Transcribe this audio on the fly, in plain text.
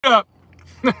up,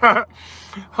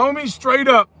 homie straight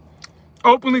up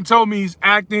openly told me he's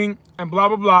acting and blah,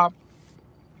 blah, blah.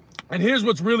 And here's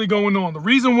what's really going on. The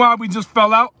reason why we just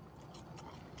fell out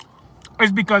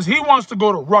is because he wants to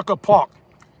go to Rucker Park.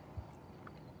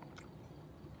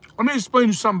 Let me explain to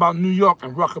you something about New York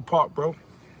and Rucker Park, bro.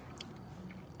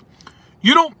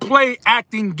 You don't play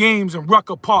acting games in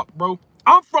Rucker Park, bro.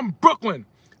 I'm from Brooklyn.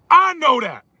 I know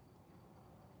that.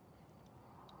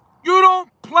 You don't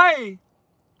play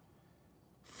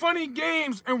funny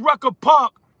games in Rucker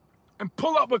Park and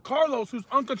pull up with Carlos, who's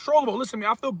uncontrollable. Listen to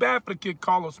me, I feel bad for the kid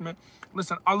Carlos, man.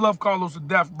 Listen, I love Carlos to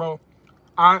death, bro.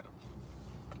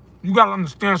 You gotta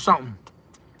understand something.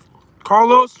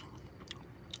 Carlos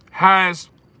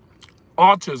has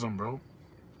autism, bro.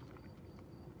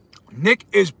 Nick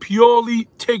is purely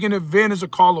taking advantage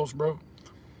of Carlos, bro.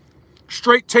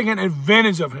 Straight taking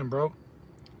advantage of him, bro.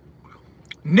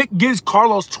 Nick gives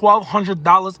Carlos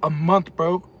 $1,200 a month,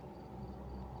 bro.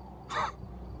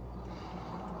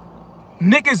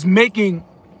 Nick is making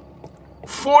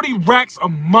 40 racks a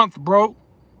month, bro.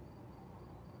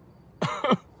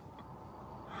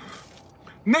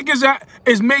 Nick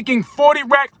is making 40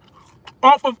 racks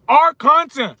off of our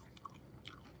content.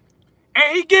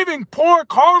 And he giving poor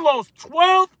Carlos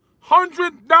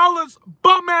 $1,200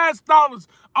 bum-ass dollars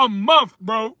a month,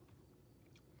 bro.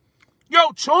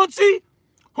 Yo, Chauncey,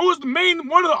 who is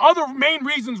one of the other main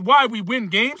reasons why we win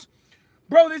games,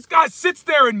 bro, this guy sits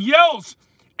there and yells,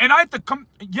 and I have to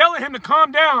yell at him to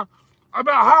calm down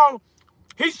about how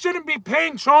he shouldn't be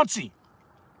paying Chauncey.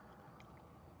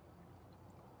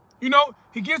 You know,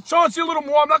 he gives Chauncey a little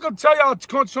more. I'm not going to tell y'all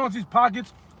Chauncey's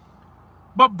pockets.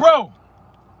 But, bro,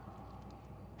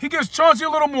 he gives Chauncey a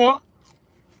little more.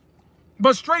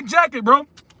 But straight jacket, bro.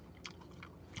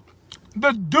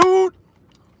 The dude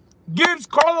gives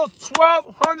Carlos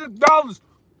 $1,200.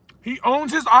 He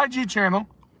owns his IG channel,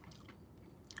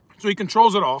 so he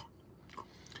controls it all.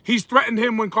 He's threatened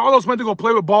him when Carlos went to go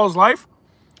play with Ball's Life.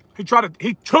 He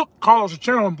took Carlos'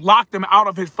 channel and blocked him out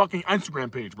of his fucking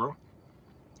Instagram page, bro.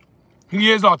 He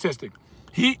is autistic.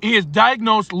 He is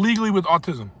diagnosed legally with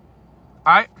autism.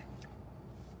 All right?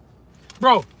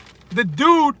 Bro, the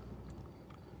dude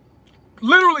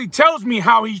literally tells me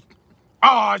how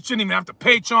I shouldn't even have to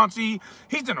pay Chauncey.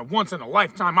 He's in a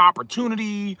once-in-a-lifetime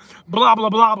opportunity, blah, blah,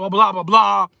 blah, blah, blah, blah,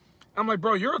 blah. I'm like,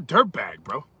 bro, you're a dirtbag,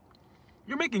 bro.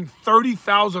 You're making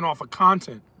 $30,000 off of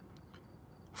content.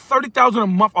 $30,000 a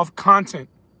month off content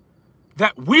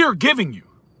that we're giving you.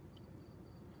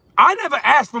 I never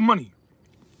asked for money.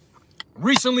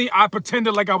 Recently, I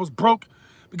pretended like I was broke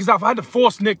because I've had to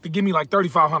force Nick to give me like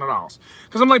 $3,500.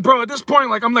 Because I'm like, bro, at this point,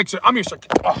 like, I'm your,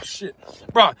 oh shit.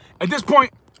 Bro, at this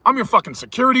point, I'm your fucking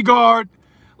security guard.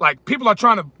 Like, people are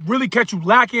trying to really catch you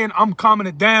lacking. I'm calming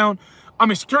it down. I'm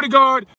your security guard.